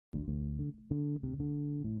Welcome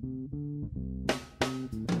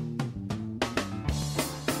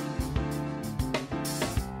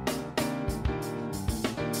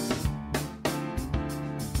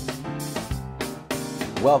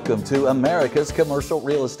to America's Commercial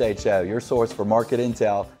Real Estate Show, your source for market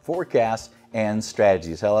intel, forecasts, and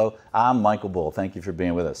strategies. Hello, I'm Michael Bull. Thank you for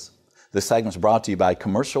being with us. This segment is brought to you by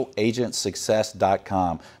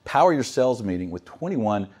CommercialAgentSuccess.com. Power your sales meeting with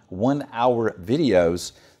 21 one-hour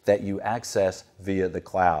videos that you access via the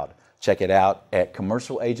cloud. Check it out at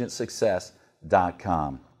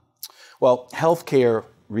CommercialAgentSuccess.com. Well, healthcare,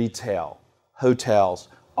 retail, hotels,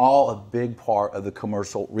 all a big part of the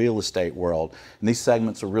commercial real estate world. And these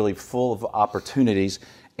segments are really full of opportunities,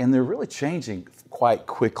 and they're really changing quite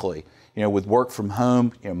quickly. You know, with work from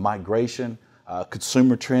home, migration,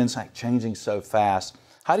 consumer trends changing so fast.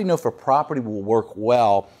 How do you know if a property will work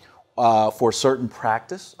well for a certain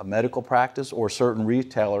practice, a medical practice, or a certain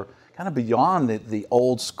retailer, kind of beyond the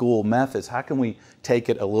old school methods? How can we take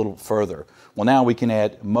it a little further? Well, now we can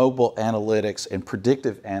add mobile analytics and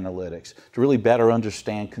predictive analytics to really better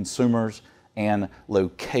understand consumers and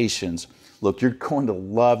locations. Look, you're going to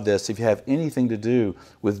love this if you have anything to do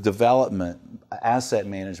with development, asset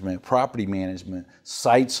management, property management,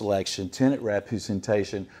 site selection, tenant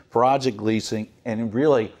representation, project leasing, and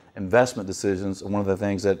really investment decisions. And one of the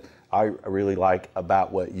things that I really like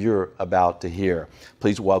about what you're about to hear.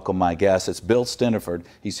 Please welcome my guest. It's Bill Stinneford.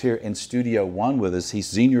 He's here in Studio One with us. He's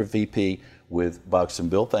Senior VP with Buxton.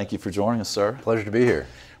 Bill, thank you for joining us, sir. Pleasure to be here.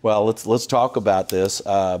 Well, let's talk about this.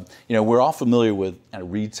 We're all familiar with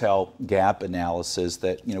retail gap analysis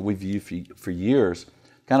that we've used for years,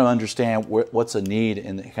 kind of understand what's a need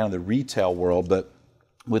in kind of the retail world. But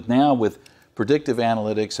with predictive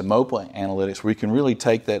analytics and mobile analytics, we can really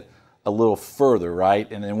take that a little further,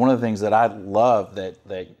 right? And then one of the things that I love that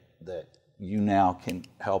you now can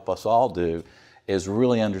help us all do is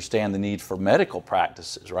really understand the need for medical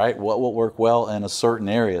practices, right? What will work well in a certain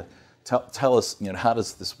area? Tell us, how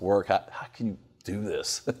does this work? How can you do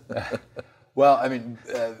this? Well, I mean,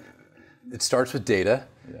 it starts with data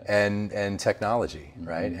and technology,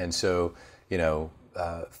 right? And so,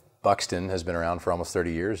 Buxton has been around for almost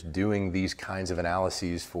 30 years doing these kinds of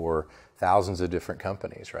analyses for thousands of different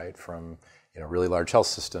companies, right? From really large health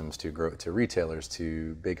systems to retailers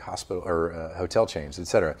to big hospital or hotel chains, et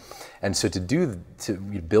cetera. And so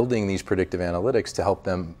building these predictive analytics to help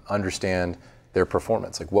them understand their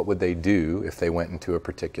performance, like what would they do if they went into a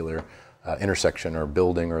particular intersection or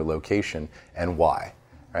building or location, and why,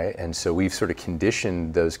 right? And so we've sort of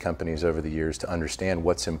conditioned those companies over the years to understand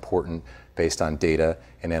what's important based on data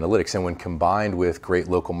and analytics. And when combined with great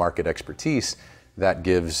local market expertise, that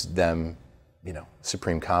gives them,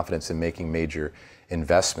 supreme confidence in making major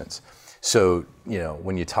investments. So,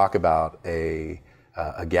 when you talk about a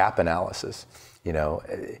gap analysis,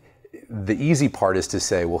 the easy part is to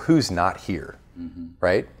say, well, who's not here,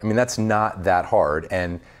 right? I mean, that's not that hard.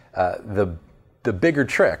 And the bigger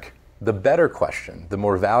trick, the better question, the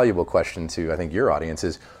more valuable question to, I think, your audience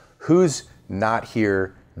is, who's not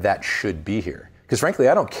here that should be here? Because frankly,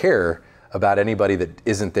 I don't care about anybody that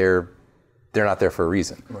isn't there. They're not there for a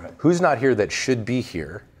reason. Right. Who's not here that should be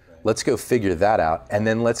here? Right. Let's go figure that out, and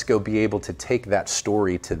then let's go be able to take that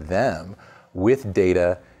story to them with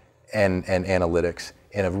data and analytics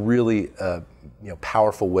in a really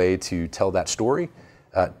powerful way to tell that story,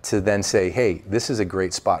 to then say, hey, this is a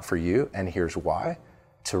great spot for you, and here's why,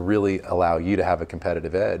 to really allow you to have a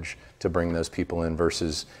competitive edge to bring those people in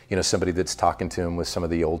versus somebody that's talking to them with some of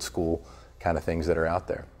the old school kind of things that are out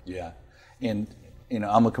there. Yeah, and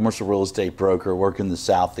I'm a commercial real estate broker, work in the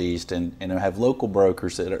Southeast, and I have local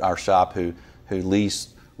brokers at our shop who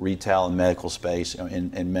lease retail and medical space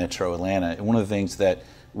in Metro Atlanta. And one of the things that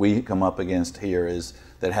we come up against here is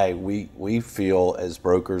that, hey, we feel as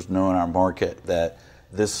brokers, knowing our market, that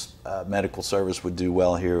this medical service would do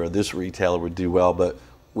well here or this retailer would do well, but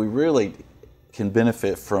we really can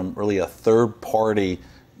benefit from really a third-party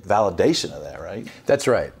validation of that, right? That's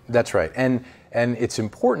right. And it's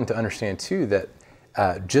important to understand, too, that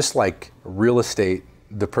just like real estate,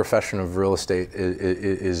 the profession of real estate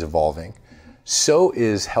is evolving, so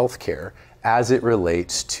is healthcare as it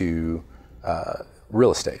relates to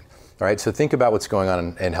real estate. All right, so think about what's going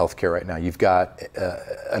on in healthcare right now. You've got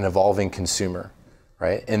an evolving consumer,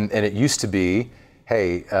 right? And it used to be,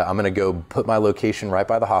 hey, I'm going to go put my location right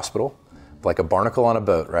by the hospital, like a barnacle on a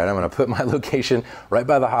boat, right? I'm going to put my location right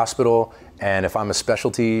by the hospital, and if I'm a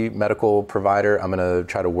specialty medical provider, I'm going to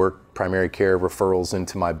try to work primary care referrals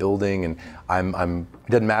into my building, and it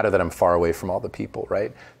doesn't matter that I'm far away from all the people,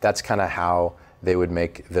 right? That's kind of how they would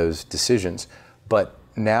make those decisions. But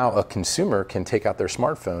now a consumer can take out their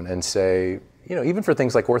smartphone and say, even for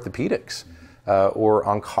things like orthopedics or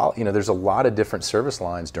oncology, there's a lot of different service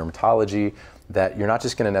lines, dermatology, that you're not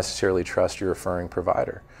just going to necessarily trust your referring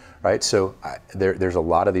provider, right? So there's a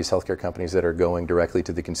lot of these healthcare companies that are going directly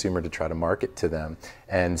to the consumer to try to market to them.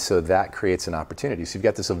 And so that creates an opportunity. So you've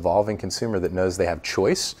got this evolving consumer that knows they have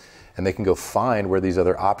choice and they can go find where these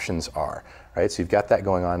other options are, right? So you've got that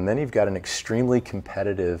going on. And then you've got an extremely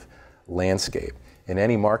competitive landscape. In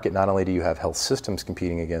any market, not only do you have health systems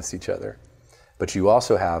competing against each other, but you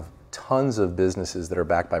also have tons of businesses that are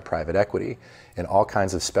backed by private equity and all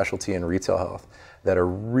kinds of specialty and retail health that are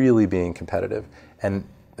really being competitive. And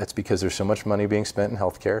that's because there's so much money being spent in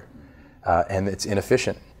healthcare and it's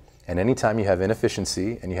inefficient. And anytime you have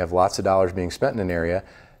inefficiency and you have lots of dollars being spent in an area,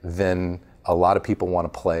 then a lot of people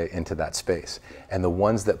want to play into that space. And the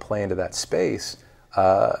ones that play into that space,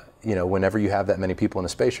 whenever you have that many people in a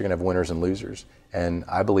space, you're going to have winners and losers. And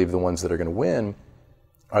I believe the ones that are going to win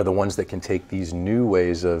are the ones that can take these new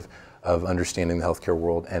ways of understanding the healthcare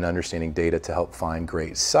world and understanding data to help find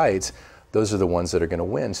great sites. Those are the ones that are going to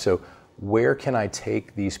win. So where can I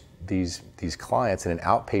take these clients in an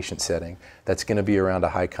outpatient setting that's going to be around a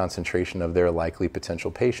high concentration of their likely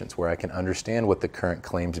potential patients, where I can understand what the current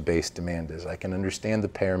claims-based demand is. I can understand the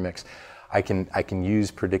payer mix. I can use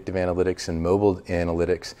predictive analytics and mobile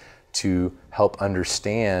analytics to help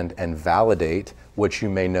understand and validate what you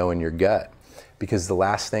may know in your gut. Because the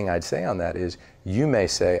last thing I'd say on that is, you may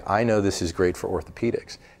say, I know this is great for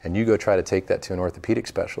orthopedics, and you go try to take that to an orthopedic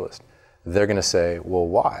specialist. They're going to say, well,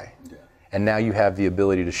 why? Yeah. And now you have the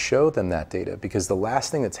ability to show them that data, because the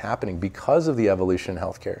last thing that's happening because of the evolution in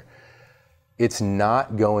healthcare, it's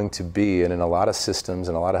not going to be, and in a lot of systems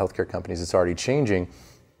and a lot of healthcare companies, it's already changing,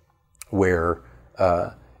 where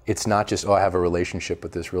it's not just, I have a relationship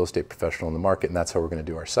with this real estate professional in the market and that's how we're going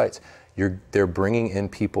to do our sites. They're bringing in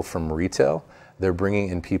people from retail, they're bringing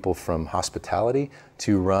in people from hospitality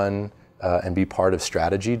to run and be part of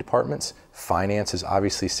strategy departments. Finance is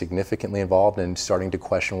obviously significantly involved and starting to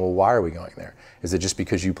question, well, why are we going there? Is it just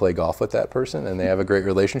because you play golf with that person and they have a great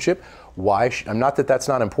relationship? Not that that's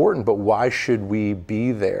not important, but why should we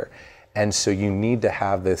be there? And so you need to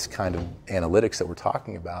have this kind of analytics that we're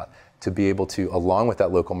talking about to be able to, along with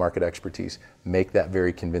that local market expertise, make that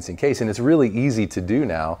very convincing case. And it's really easy to do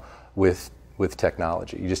now with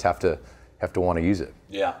technology. You just have to want to use it.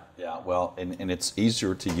 Yeah. Well, and it's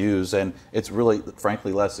easier to use, and it's really,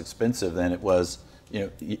 frankly, less expensive than it was,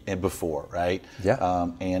 before, right? Yeah.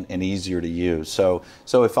 And easier to use. So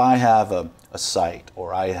if I have a site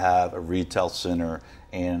or I have a retail center,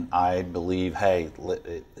 and I believe, hey,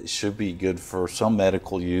 it should be good for some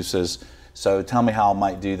medical uses. So tell me how I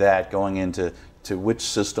might do that, going into which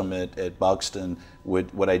system at Buxton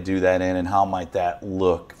would I do that in, and how might that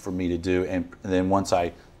look for me to do? And then once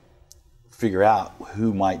I figure out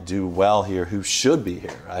who might do well here, who should be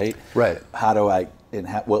here, right? Right. How do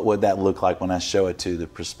what would that look like when I show it to the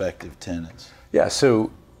prospective tenants? Yeah,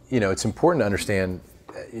 so, it's important to understand,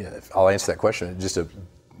 I'll answer that question just a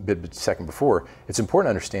second before. It's important to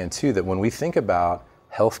understand too that when we think about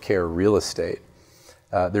healthcare real estate,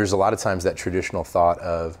 there's a lot of times that traditional thought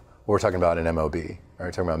of, we're talking about an MOB, right?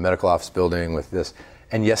 We're talking about a medical office building with this.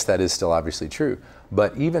 And yes, that is still obviously true.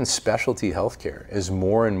 But even specialty healthcare is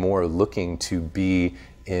more and more looking to be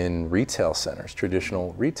in retail centers,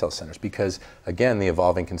 traditional retail centers, because again, the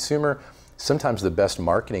evolving consumer, sometimes the best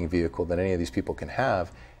marketing vehicle that any of these people can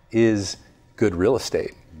have is good real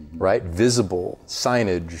estate, right? Visible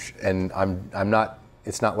signage. And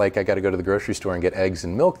it's not like I got to go to the grocery store and get eggs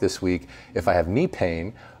and milk this week if I have knee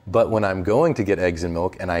pain. But when I'm going to get eggs and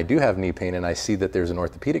milk and I do have knee pain and I see that there's an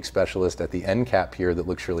orthopedic specialist at the end cap here that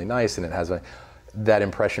looks really nice and it has that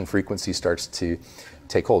impression frequency starts to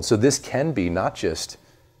take hold. So this can be not just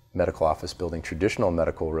medical office building, traditional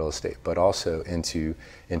medical real estate, but also into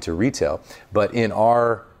retail. But in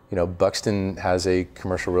our, Buxton has a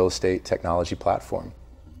commercial real estate technology platform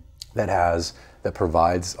that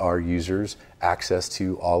provides our users access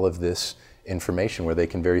to all of this information, where they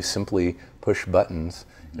can very simply push buttons.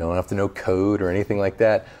 You don't have to know code or anything like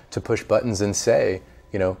that to push buttons and say,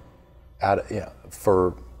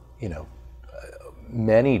 for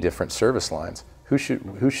many different service lines, who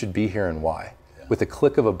should be here and why, with a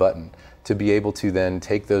click of a button, to be able to then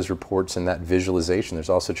take those reports and that visualization. There's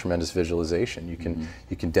also tremendous visualization.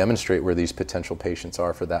 You can demonstrate where these potential patients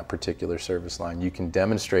are for that particular service line. You can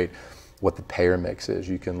demonstrate what the payer mix is.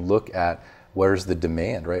 You can look at where's the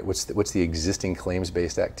demand, right? What's the existing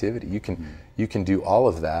claims-based activity? You can do all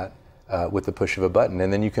of that with the push of a button.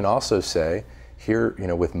 And then you can also say, here,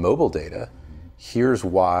 with mobile data, here's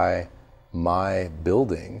why my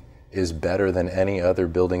building is better than any other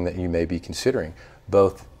building that you may be considering.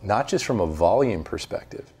 both not just from a volume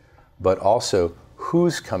perspective, but also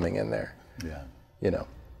who's coming in there. Yeah. You know,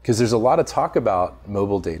 because there's a lot of talk about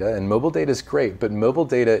mobile data, and mobile data is great, but mobile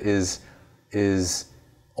data is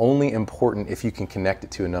only important if you can connect it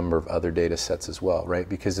to a number of other data sets as well, right?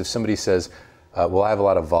 Because if somebody says, well, I have a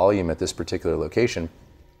lot of volume at this particular location,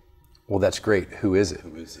 well, that's great. Who is it?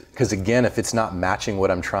 Who is it? Because again, if it's not matching what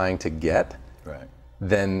I'm trying to get, right,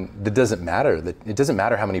 then it doesn't matter. It doesn't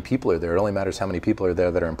matter how many people are there. It only matters how many people are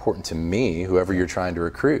there that are important to me, whoever you're trying to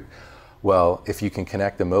recruit. Well, if you can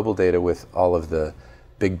connect the mobile data with all of the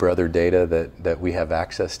big brother data that we have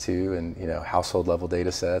access to, and you know, household level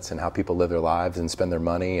data sets, and how people live their lives and spend their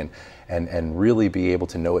money, and really be able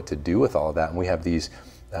to know what to do with all of that. And we have these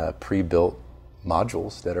pre-built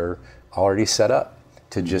modules that are already set up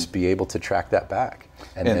to just be able to track that back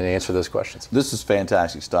and answer those questions. This is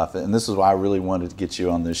fantastic stuff, and this is why I really wanted to get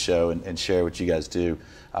you on this show and share what you guys do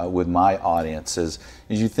with my audience. As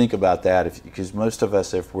you think about that, because most of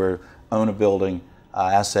us, if we're own a building,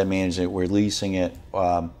 asset managing it, we're leasing it,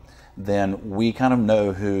 then we kind of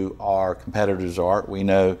know who our competitors are. We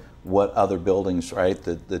know what other buildings, right,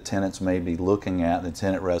 the tenants may be looking at, the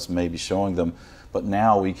tenant reps may be showing them. But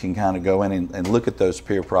now we can kind of go in and look at those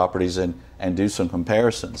peer properties and do some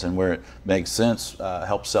comparisons, and where it makes sense,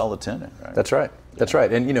 help sell the tenant. Right? That's right. That's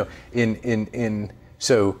right. And you know,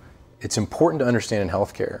 so it's important to understand in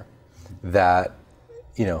healthcare that,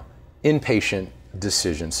 you know, inpatient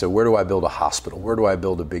decisions. So where do I build a hospital? Where do I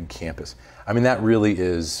build a big campus? I mean, that really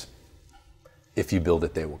is, if you build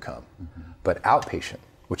it, they will come. Mm-hmm. But outpatient,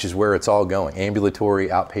 which is where it's all going, ambulatory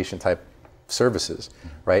outpatient type services,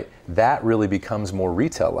 right? That really becomes more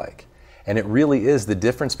retail-like. And it really is the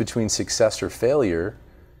difference between success or failure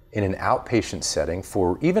in an outpatient setting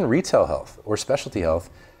for even retail health or specialty health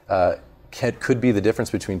could be the difference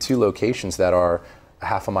between two locations that are a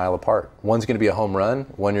half a mile apart. One's going to be a home run,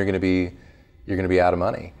 one you're going to be out of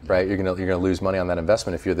money, right? You're going to lose money on that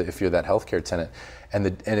investment if you're that healthcare tenant. And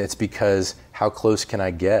it's because how close can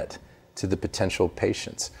I get to the potential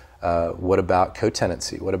patients? What about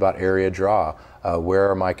co-tenancy? What about area draw? Where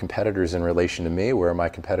are my competitors in relation to me? Where are my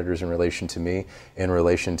competitors in relation to me in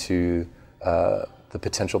relation to the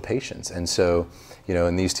potential patients? And so, you know,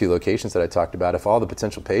 in these two locations that I talked about, if all the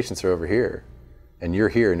potential patients are over here and you're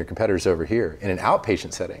here and your competitor's over here in an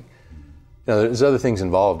outpatient setting, you know, there's other things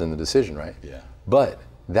involved in the decision, right? Yeah. But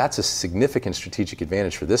that's a significant strategic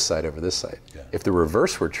advantage for this site over this site. Yeah. If the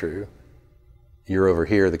reverse were true, you're over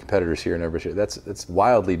here, the competitor's here, and everybody's here. That's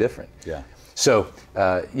wildly different. Yeah. So,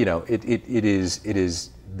 you know, it is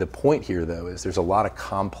the point here though is there's a lot of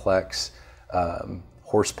complex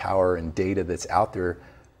horsepower and data that's out there,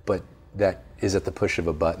 but that is at the push of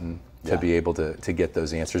a button to be able to get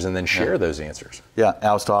those answers and then share those answers. Yeah,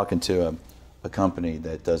 I was talking to a company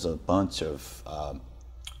that does a bunch of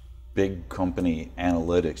big company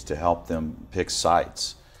analytics to help them pick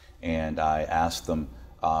sites, and I asked them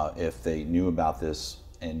if they knew about this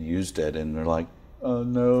and used it, and they're like,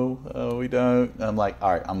 no, we don't. And I'm like,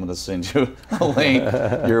 all right, I'm going to send you a link.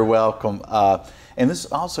 You're welcome. And this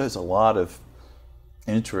also has a lot of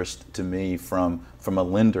interest to me from a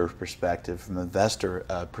lender perspective, from an investor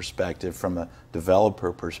perspective, from a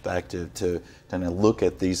developer perspective, to kind of look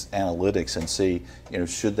at these analytics and see, you know,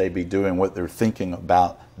 should they be doing what they're thinking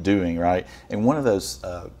about doing, right? And one of those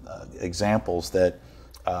examples that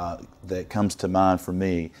comes to mind for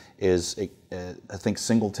me is I think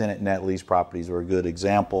single tenant net lease properties are a good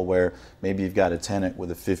example, where maybe you've got a tenant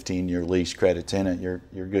with a 15-year lease, credit tenant,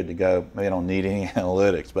 you're good to go. Maybe you don't need any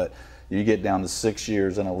analytics, but you get down to 6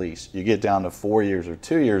 years in a lease, you get down to 4 years or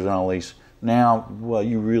 2 years in a lease, now, well,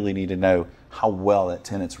 you really need to know how well that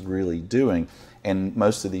tenant's really doing. And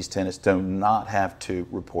most of these tenants do not have to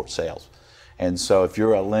report sales. And so if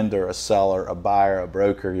you're a lender, a seller, a buyer, a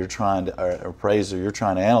broker, you're trying to, or an appraiser, you're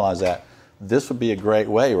trying to analyze that, this would be a great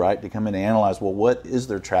way, right, to come in and analyze, well, what is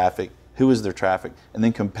their traffic, who is their traffic, and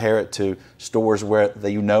then compare it to stores where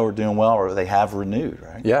they are doing well or they have renewed,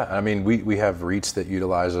 right? Yeah, I mean, we have REITs that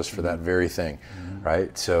utilize us for that very thing,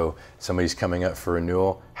 right? So somebody's coming up for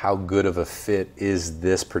renewal, how good of a fit is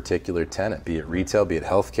this particular tenant, be it retail, be it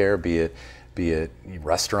healthcare, be it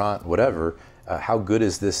restaurant, whatever. How good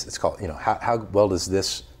is this? It's called, you know, how well does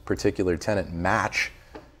this particular tenant match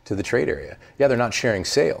to the trade area? Yeah, they're not sharing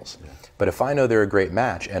sales, but if I know they're a great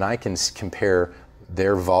match and I can compare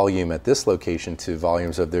their volume at this location to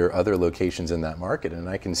volumes of their other locations in that market, and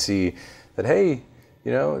I can see that, hey,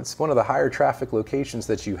 it's one of the higher traffic locations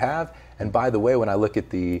that you have. And by the way, when I look at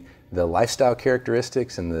the lifestyle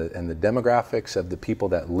characteristics and the demographics of the people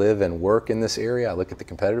that live and work in this area, I look at the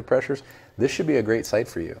competitive pressures, this should be a great site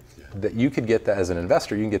for you. Yeah. That you could get that as an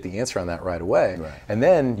investor, you can get the answer on that right away. Right. And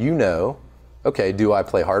then okay, do I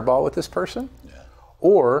play hardball with this person? Yeah.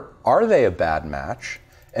 Or are they a bad match?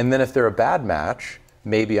 And then if they're a bad match,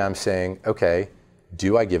 maybe I'm saying, okay,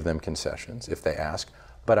 do I give them concessions if they ask?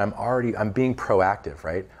 But I'm being proactive,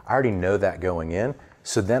 right? I already know that going in.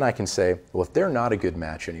 So then I can say, well, if they're not a good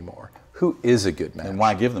match anymore, who is a good match? And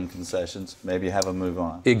why give them concessions? Maybe have them move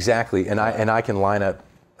on. Exactly. And I can line up,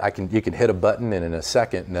 you can hit a button and in a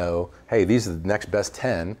second know, hey, these are the next best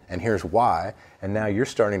 10 and here's why. And now you're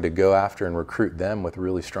starting to go after and recruit them with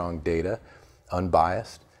really strong data,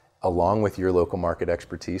 unbiased, along with your local market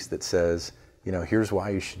expertise that says, here's why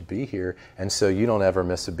you should be here, and so you don't ever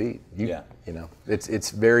miss a beat.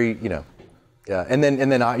 It's very, and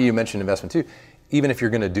then you mentioned investment too. Even if you're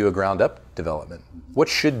going to do a ground up development, what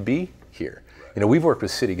should be here? We've worked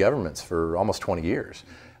with city governments for almost 20 years,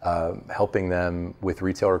 helping them with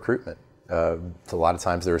retail recruitment. A lot of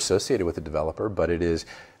times they're associated with the developer, but it is,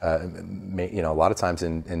 a lot of times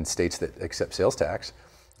in states that accept sales tax.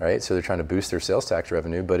 Right? So they're trying to boost their sales tax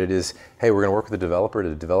revenue, but it is, hey, we're going to work with the developer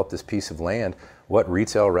to develop this piece of land. What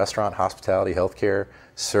retail, restaurant, hospitality, healthcare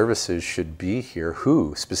services should be here?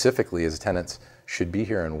 Who specifically as tenants should be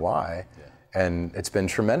here and why? Yeah. And it's been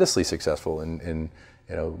tremendously successful in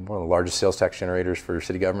one of the largest sales tax generators for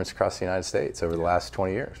city governments across the United States over the last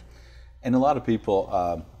 20 years. And a lot of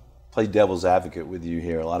people play devil's advocate with you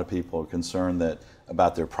here. A lot of people are concerned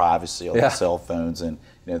about their privacy on their cell phones, and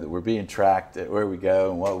that we're being tracked at where we go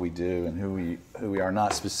and what we do and who we are,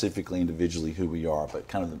 not specifically individually who we are, but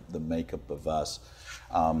kind of the makeup of us.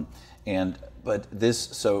 So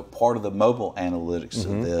part of the mobile analytics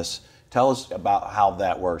of this, tell us about how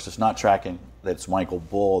that works. It's not tracking that it's Michael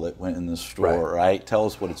Bull that went in the store, right? Tell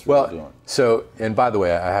us what it's really doing. So, and by the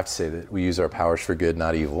way, I have to say that we use our powers for good,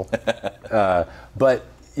 not evil. But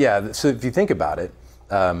yeah, so if you think about it,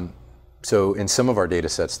 so in some of our data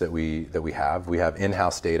sets that we have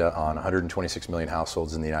in-house data on 126 million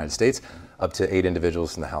households in the United States, up to 8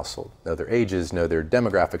 individuals in the household. Know their ages, know their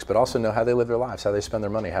demographics, but also know how they live their lives, how they spend their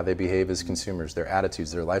money, how they behave as consumers, their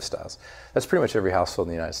attitudes, their lifestyles. That's pretty much every household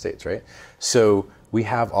in the United States, right? So we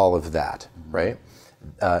have all of that, right?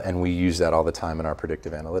 And we use that all the time in our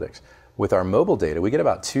predictive analytics. With our mobile data, we get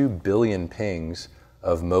about 2 billion pings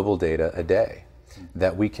of mobile data a day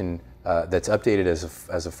that we can that's updated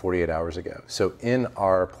as of 48 hours ago. So in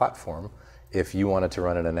our platform, if you wanted to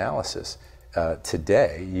run an analysis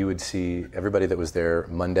today, you would see everybody that was there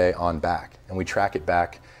Monday on back, and we track it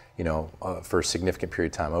back, for a significant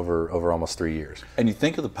period of time over almost 3 years. And you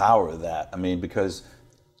think of the power of that. I mean, because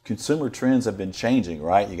consumer trends have been changing,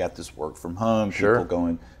 right? You got this work from home, people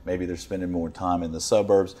going, maybe they're spending more time in the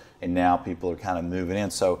suburbs, and now people are kind of moving in.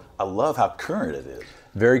 So I love how current it is.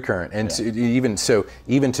 Very current, and even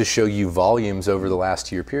to show you volumes over the last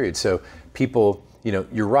 2 year period. So people,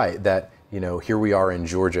 you're right that here we are in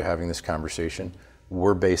Georgia having this conversation.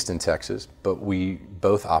 We're based in Texas, but we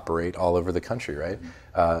both operate all over the country, right?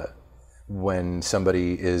 When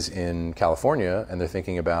somebody is in California and they're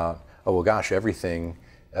thinking about, oh well, gosh, everything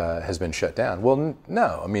has been shut down. Well,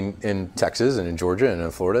 no. I mean, in Texas and in Georgia and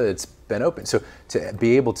in Florida, it's been open. So to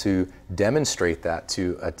be able to demonstrate that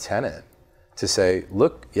to a tenant, to say,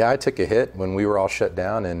 look, I took a hit when we were all shut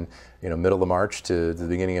down in middle of March to the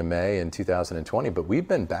beginning of May in 2020, but we've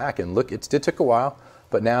been back, and look, it took a while,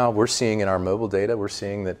 but now we're seeing in our mobile data, we're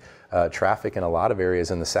seeing that traffic in a lot of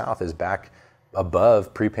areas in the South is back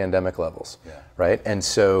above pre-pandemic levels, right? And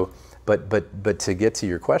so, but to get to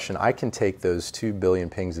your question, I can take those 2 billion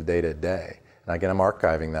pings of data a day, and again, I'm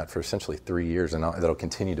archiving that for essentially 3 years, and that'll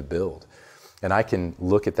continue to build. And I can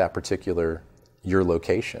look at that particular, your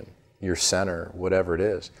location, your center, whatever it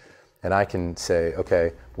is, and I can say,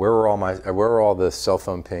 okay, where are all the cell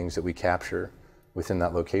phone pings that we capture within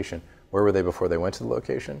that location? Where were they before they went to the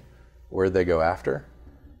location? Where did they go after?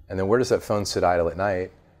 And then where does that phone sit idle at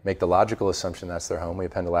night? Make the logical assumption that's their home. We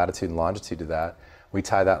append a latitude and longitude to that. We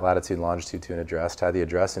tie that latitude and longitude to an address, tie the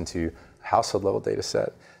address into a household level data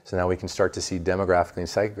set. So now we can start to see demographically and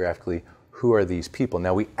psychographically who are these people.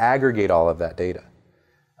 Now we aggregate all of that data.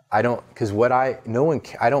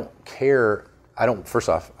 First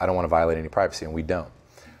off, I don't want to violate any privacy, and we don't.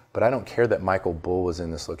 But I don't care that Michael Bull was in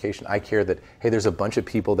this location. I care that, hey, there's a bunch of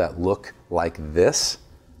people that look like this,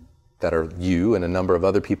 that are you and a number of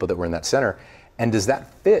other people that were in that center. And does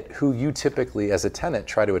that fit who you typically, as a tenant,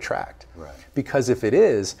 try to attract? Right. Because if it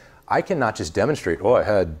is, I can not just demonstrate, I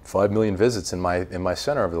had 5 million visits in my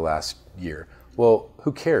center over the last year. Well,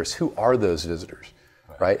 who cares? Who are those visitors,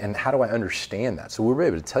 right? And how do I understand that? So we're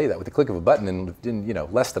able to tell you that with the click of a button in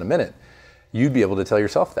less than a minute. You'd be able to tell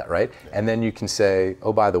yourself that, right? Yeah. And then you can say,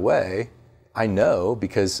 oh, by the way, I know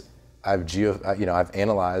because I've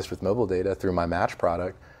analyzed with mobile data through my match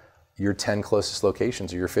product your 10 closest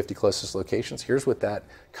locations or your 50 closest locations. Here's what that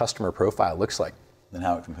customer profile looks like. And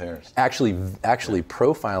how it compares. Actually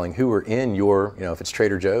profiling who are in your, if it's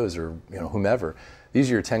Trader Joe's or whomever, these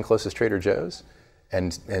are your 10 closest Trader Joe's.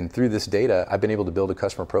 And through this data, I've been able to build a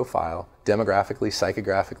customer profile, demographically,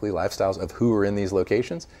 psychographically, lifestyles of who are in these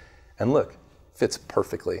locations. And look, fits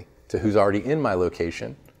perfectly to who's already in my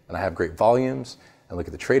location. And I have great volumes, and look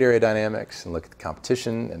at the trade area dynamics, and look at the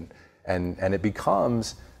competition, and it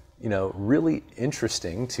becomes, really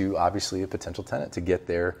interesting to obviously a potential tenant to get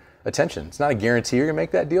their attention. It's not a guarantee you're gonna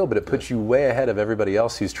make that deal, but it puts you way ahead of everybody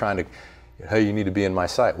else who's trying to, hey, you need to be in my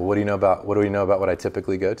site. Well, what do you know about what I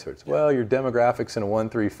typically go towards? Well, your demographics in a 1,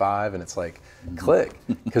 3, 5, and it's like, click,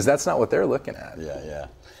 because that's not what they're looking at. Yeah.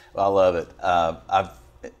 Well, I love it. I've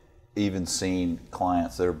even seen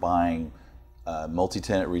clients that are buying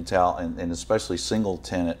multi-tenant retail and especially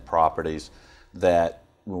single-tenant properties that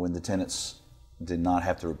when the tenants did not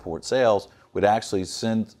have to report sales, would actually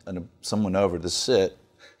send someone over to sit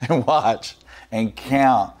and watch and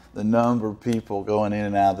count the number of people going in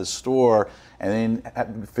and out of the store, and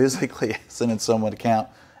then physically sending someone to count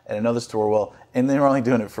at another store. Well, and they're only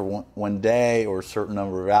doing it for one day or a certain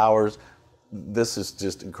number of hours. This is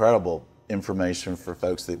just incredible information for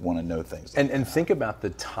folks that want to know things. And think about the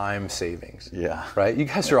time savings. Yeah. Right? You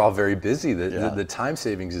guys are all very busy. The time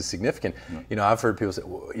savings is significant. Yeah. I've heard people say,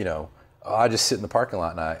 I just sit in the parking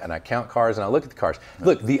lot and I count cars and I look at the cars. Right.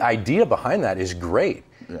 Look, the idea behind that is great,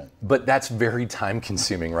 but that's very time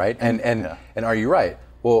consuming, right? And are you right?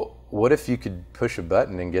 Well, what if you could push a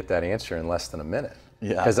button and get that answer in less than a minute?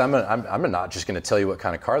 Yeah. Because I'm not just going to tell you what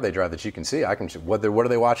kind of car they drive that you can see. I can what are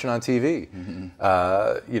they watching on TV? Mm-hmm.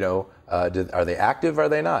 Are they active? Are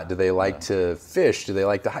they not? Do they like to fish? Do they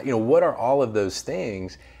like to what are all of those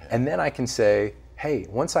things? Yeah. And then I can say, hey,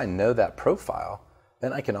 once I know that profile,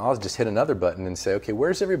 then I can always just hit another button and say, okay,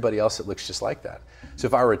 where's everybody else that looks just like that? So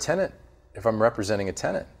if I were a tenant, if I'm representing a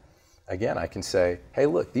tenant, again, I can say, hey,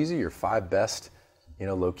 look, these are your 5 best,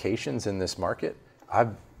 locations in this market.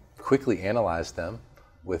 I've quickly analyzed them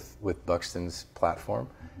with Buxton's platform,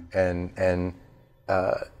 and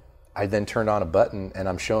I then turned on a button and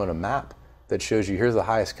I'm showing a map that shows you here's the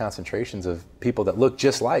highest concentrations of people that look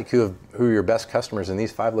just like who are your best customers in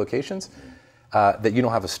these 5 locations that you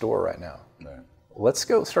don't have a store right now. Right. Let's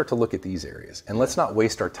go start to look at these areas, and let's not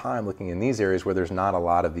waste our time looking in these areas where there's not a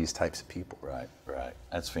lot of these types of people. Right.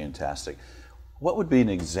 That's fantastic. What would be an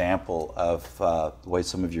example of the way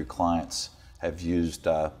some of your clients have used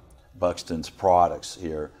Buxton's products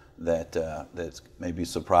here that's maybe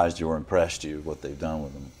surprised you or impressed you, what they've done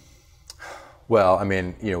with them? Well, I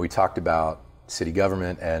mean, we talked about city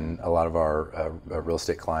government and a lot of our real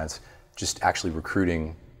estate clients just actually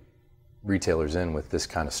recruiting retailers in with this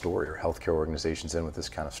kind of story, or healthcare organizations in with this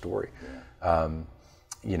kind of story. Yeah.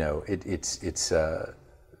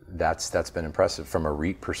 That's been impressive from a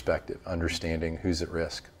REIT perspective, understanding who's at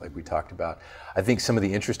risk, like we talked about. I think some of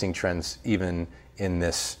the interesting trends, even in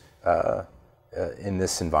this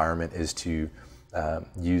environment, is to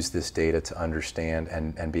use this data to understand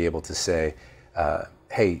and be able to say,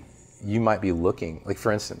 hey, you might be looking, like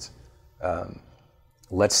for instance,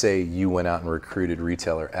 let's say you went out and recruited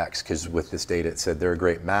retailer X, because with this data it said they're a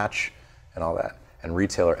great match and all that. And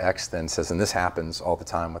retailer X then says, and this happens all the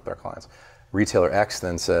time with our clients, retailer X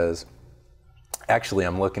then says, actually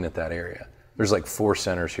I'm looking at that area. There's like 4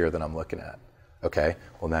 centers here that I'm looking at. Okay,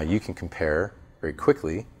 well now you can compare very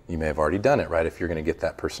quickly. You may have already done it, right, if you're going to get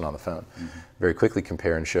that person on the phone. Mm-hmm. Very quickly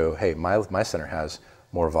compare and show, hey, my center has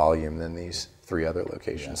more volume than these 3 other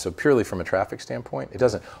locations. Yeah. So purely from a traffic standpoint, it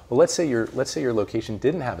doesn't. Well, let's say your location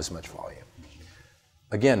didn't have as much volume.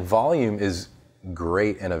 Again, volume is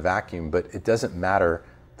great in a vacuum, but it doesn't matter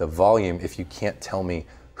the volume if you can't tell me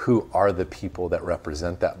who are the people that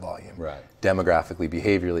represent that volume, right? Demographically,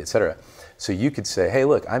 behaviorally, et cetera. So you could say, hey,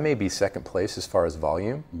 look, I may be second place as far as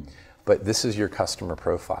volume, but this is your customer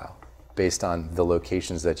profile based on the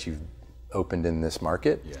locations that you've opened in this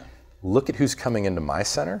market. Yeah. Look at who's coming into my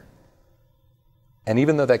center. And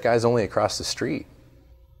even though that guy's only across the street,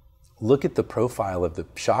 look at the profile of the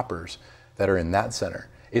shoppers that are in that center.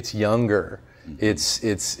 It's younger.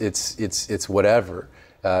 Mm-hmm. It's whatever.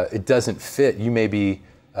 It doesn't fit. You may be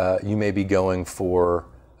going for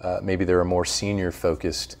maybe they're a more senior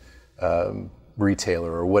focused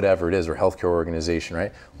retailer or whatever it is, or healthcare organization,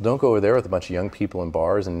 right? Well, don't go over there with a bunch of young people in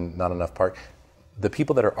bars and not enough park. the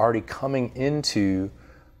people that are already coming into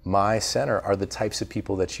my center are the types of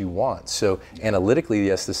people that you want. So analytically,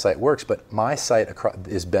 yes, this site works, but my site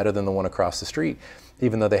is better than the one across the street,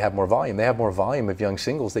 even though they have more volume. They have more volume of young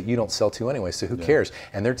singles that you don't sell to anyway, so who cares?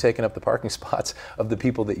 And they're taking up the parking spots of the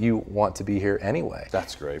people that you want to be here anyway.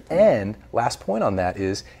 That's great. And last point on that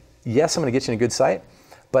is, yes, I'm gonna get you in a good site,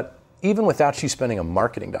 but even without you spending a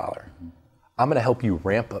marketing dollar, I'm gonna help you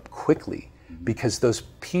ramp up quickly because those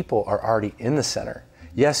people are already in the center.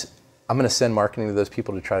 Yes, I'm going to send marketing to those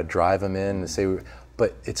people to try to drive them in and say,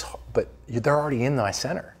 but they're already in my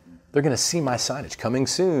center. They're going to see my signage coming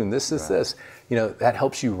soon. This. You know, that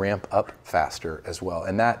helps you ramp up faster as well.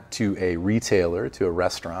 And that to a retailer, to a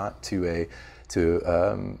restaurant, to a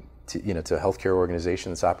healthcare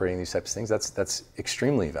organization that's operating these types of things, that's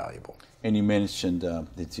extremely valuable. And you mentioned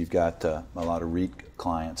that you've got a lot of REIT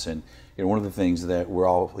clients, and one of the things that we're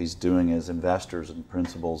always doing as investors and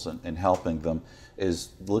principals and helping them is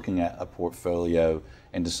looking at a portfolio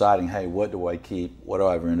and deciding, hey, what do I keep? What do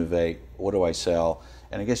I renovate? What do I sell?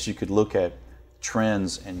 And I guess you could look at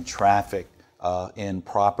trends and traffic in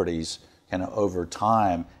properties kind of over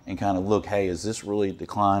time and kind of look, hey, is this really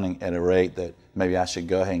declining at a rate that maybe I should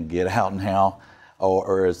go ahead and get out now?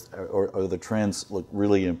 Or the trends look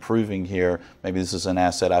really improving here? Maybe this is an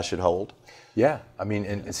asset I should hold. Yeah, I mean,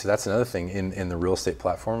 and so that's another thing in the real estate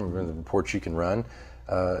platform, the reports you can run,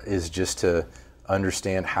 is just to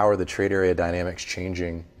understand how are the trade area dynamics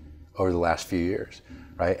changing over the last few years,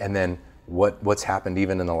 right? And then what's happened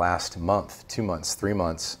even in the last month, 2 months, 3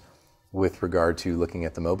 months with regard to looking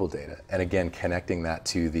at the mobile data. And again, connecting that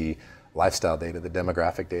to the lifestyle data, the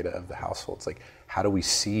demographic data of the households. Like, how do we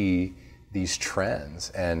see these trends?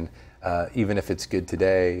 And even if it's good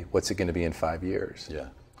today, what's it going to be in 5 years? Yeah.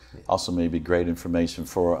 Also, maybe great information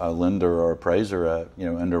for a lender or appraiser,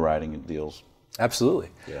 underwriting deals. Absolutely.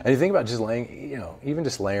 Yeah. And you think about just even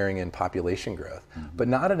just layering in population growth, but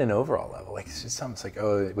not at an overall level. Like, it's just something, it's like,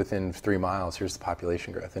 oh, within 3 miles, here's the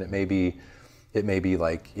population growth, and it may be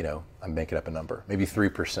like, I'm making up a number, maybe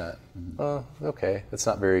 3%. Oh, okay, that's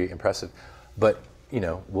not very impressive, but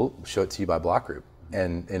we'll show it to you by block group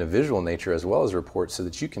and in a visual nature as well as a report, so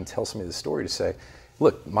that you can tell somebody the story to say,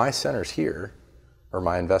 look, my center's here, or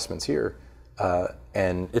my investment's here,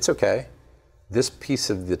 and it's okay. This piece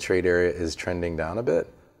of the trade area is trending down a bit,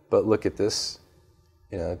 but look at this.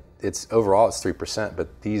 It's overall it's 3%,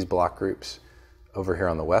 but these block groups over here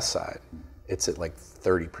on the west side, it's at like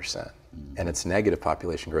 30%, and it's negative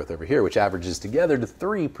population growth over here, which averages together to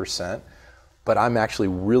 3%. But I'm actually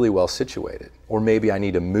really well situated, or maybe I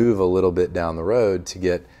need to move a little bit down the road to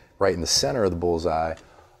get right in the center of the bullseye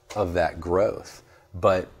of that growth.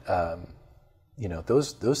 But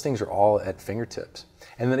those things are all at fingertips.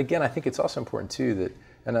 And then again, I think it's also important too that,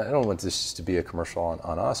 and I don't want this just to be a commercial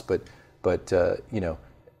on us, but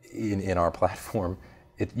in our platform,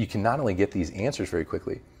 you can not only get these answers very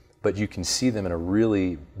quickly, but you can see them in a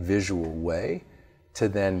really visual way to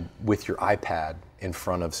then, with your iPad in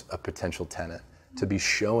front of a potential tenant, to be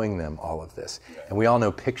showing them all of this. And we all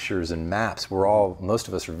know pictures and maps. Most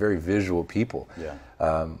of us are very visual people.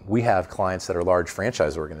 Yeah. We have clients that are large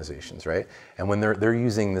franchise organizations, right? And when they're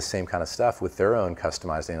using the same kind of stuff with their own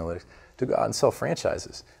customized analytics to go out and sell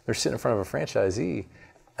franchises, they're sitting in front of a franchisee,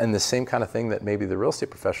 and the same kind of thing that maybe the real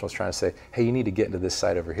estate professional is trying to say, hey, you need to get into this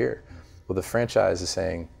site over here. Well, the franchise is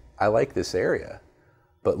saying, I like this area,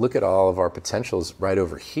 but look at all of our potentials right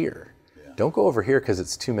over here. Yeah. Don't go over here because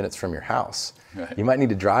it's 2 minutes from your house. Right. You might need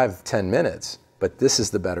to drive 10 minutes, but this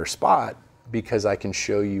is the better spot because I can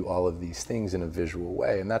show you all of these things in a visual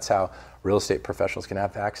way. And that's how real estate professionals can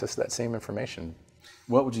have access to that same information.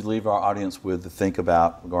 What would you leave our audience with to think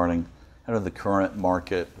about regarding the current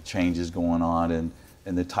market changes going on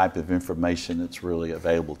and the type of information that's really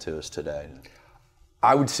available to us today?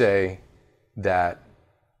 I would say that,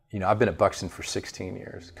 I've been at Buxton for 16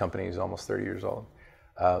 years. The company is almost 30 years old.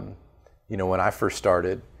 When I first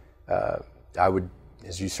started, I would,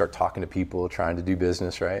 as you start talking to people trying to do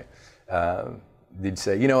business, right? They'd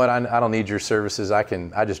say, you know what, I don't need your services. I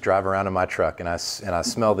just drive around in my truck and I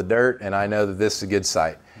smell the dirt and I know that this is a good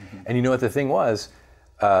site. Mm-hmm. And you know what the thing was?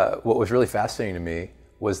 What was really fascinating to me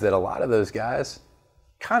was that a lot of those guys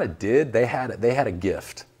kind of did. They had a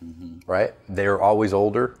gift, mm-hmm. right? They were always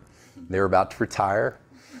older. They were about to retire.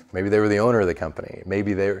 Maybe they were the owner of the company.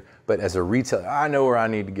 But as a retailer, I know where I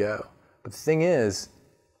need to go. But the thing is,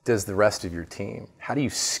 does the rest of your team? How do you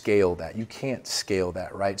scale that? You can't scale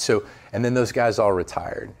that, right? So, and then those guys all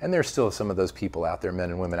retired. And there's still some of those people out there, men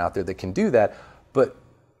and women out there that can do that, but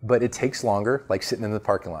it takes longer, like sitting in the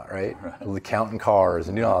parking lot, right? Counting cars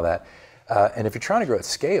and doing all that. And if you're trying to grow at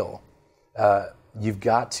scale, you've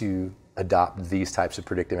got to adopt these types of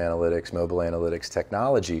predictive analytics, mobile analytics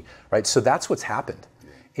technology, right? So that's what's happened.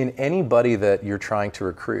 In anybody that you're trying to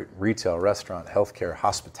recruit, retail, restaurant, healthcare,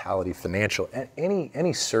 hospitality, financial,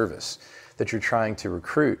 any service that you're trying to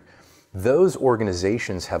recruit, those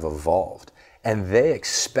organizations have evolved and they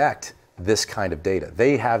expect this kind of data.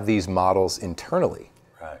 They have these models internally,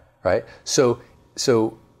 right? So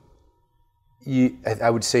I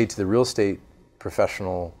would say to the real estate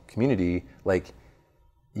professional community, like,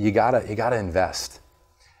 you gotta invest.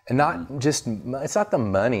 And not just, it's not the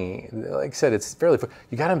money, like I said, it's fairly,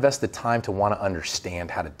 you gotta invest the time to wanna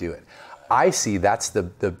understand how to do it. I see that's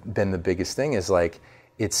been the biggest thing is like,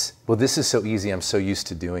 well, this is so easy, I'm so used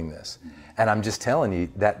to doing this. And I'm just telling you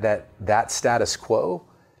that status quo,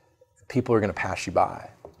 people are gonna pass you by.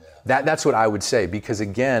 That's what I would say, because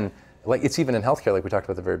again, like it's even in healthcare, like we talked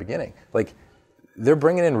about at the very beginning, like they're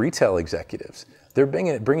bringing in retail executives. They're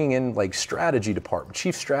bringing in like strategy department,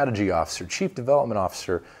 chief strategy officer, chief development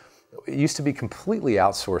officer. It used to be completely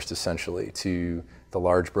outsourced essentially to the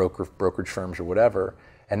large brokerage firms or whatever.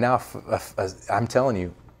 And now I'm telling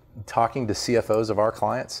you, talking to CFOs of our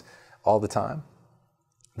clients all the time,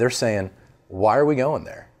 they're saying, why are we going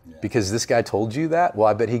there? Because this guy told you that? Well,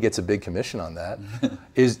 I bet he gets a big commission on that.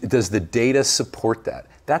 Does the data support that?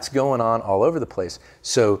 That's going on all over the place.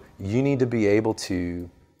 So you need to be able to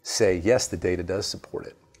say, yes, the data does support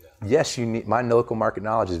it. Yes, my local market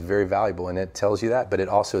knowledge is very valuable and it tells you that, but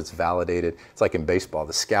it's validated. It's like in baseball,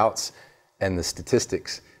 the scouts and the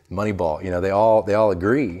statistics, Moneyball, they all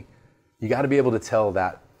agree. You got to be able to tell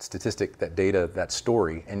that statistic, that data, that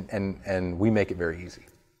story, and we make it very easy.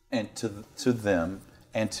 And to them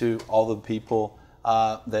and to all the people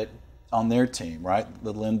that on their team, right?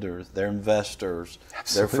 The lenders, their investors,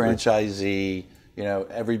 Absolutely. Their franchisee,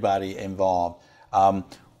 everybody involved.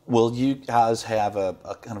 Will you guys have a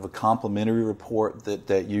kind of a complimentary report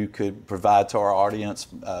that you could provide to our audience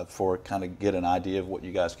for kind of get an idea of what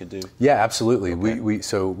you guys could do? Yeah, absolutely. Okay.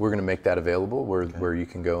 So we're going to make that available where you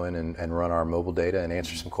can go in and run our mobile data and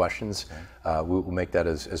answer some questions. Okay. We'll make that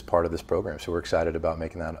as part of this program. So we're excited about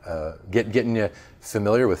making that, getting you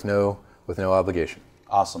familiar with no obligation.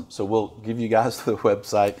 Awesome. So we'll give you guys the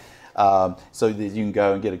website so that you can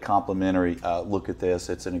go and get a complimentary look at this.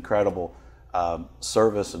 It's an incredible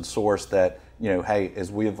service and source that, hey,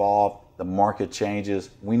 as we evolve, the market changes,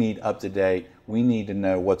 we need up-to-date, we need to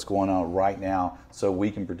know what's going on right now so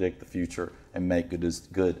we can predict the future and make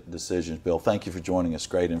good decisions. Bill, thank you for joining us.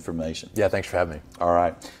 Great information. Yeah, thanks for having me. All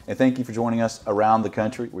right. And thank you for joining us around the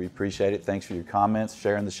country. We appreciate it. Thanks for your comments,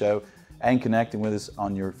 sharing the show, and connecting with us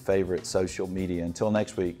on your favorite social media. Until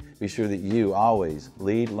next week, be sure that you always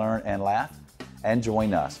lead, learn, and laugh, and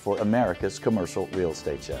join us for America's Commercial Real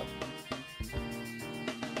Estate Show.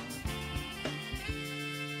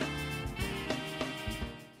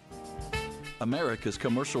 America's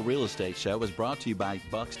Commercial Real Estate Show is brought to you by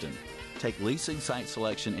Buxton. Take leasing, site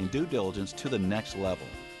selection, and due diligence to the next level.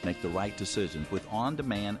 Make the right decisions with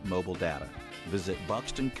on-demand mobile data. Visit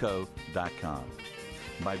buxtonco.com.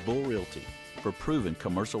 By Bull Realty. For proven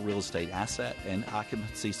commercial real estate asset and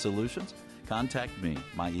occupancy solutions, contact me.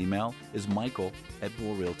 My email is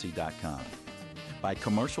michael@bullrealty.com. By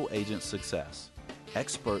Commercial Agent Success.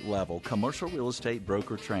 Expert level commercial real estate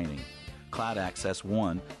broker training. Cloud Access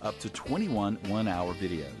 1 up to 21 one-hour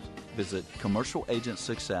videos. Visit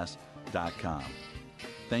commercialagentsuccess.com.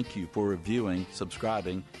 Thank you for reviewing,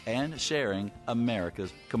 subscribing, and sharing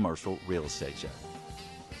America's Commercial Real Estate Show.